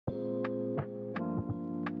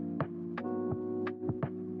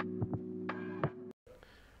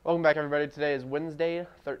Welcome back, everybody. Today is Wednesday,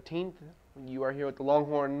 13th. You are here with the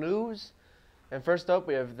Longhorn News. And first up,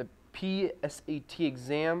 we have the PSAT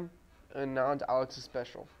exam, and now on to Alex's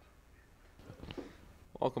special.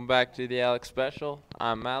 Welcome back to the Alex Special.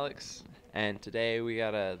 I'm Alex, and today we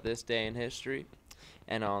got a This Day in History.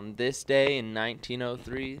 And on this day in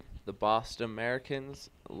 1903, the Boston Americans,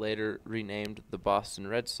 later renamed the Boston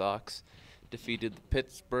Red Sox, defeated the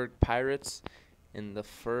Pittsburgh Pirates in the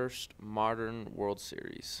first modern World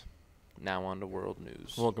Series. Now on to World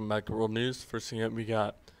News. Welcome back to World News. First thing up, we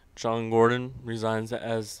got John Gordon resigns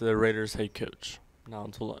as the Raiders head coach. Now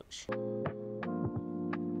until lunch.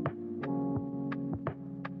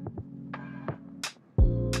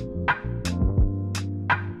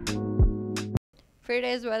 For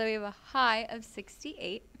today's weather, we have a high of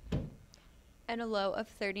 68 and a low of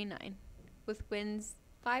 39, with winds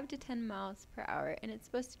 5 to 10 miles per hour, and it's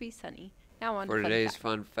supposed to be sunny. Now on to For today's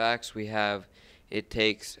fun facts, we have it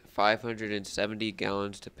takes 570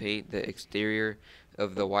 gallons to paint the exterior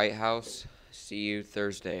of the White House. See you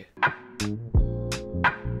Thursday.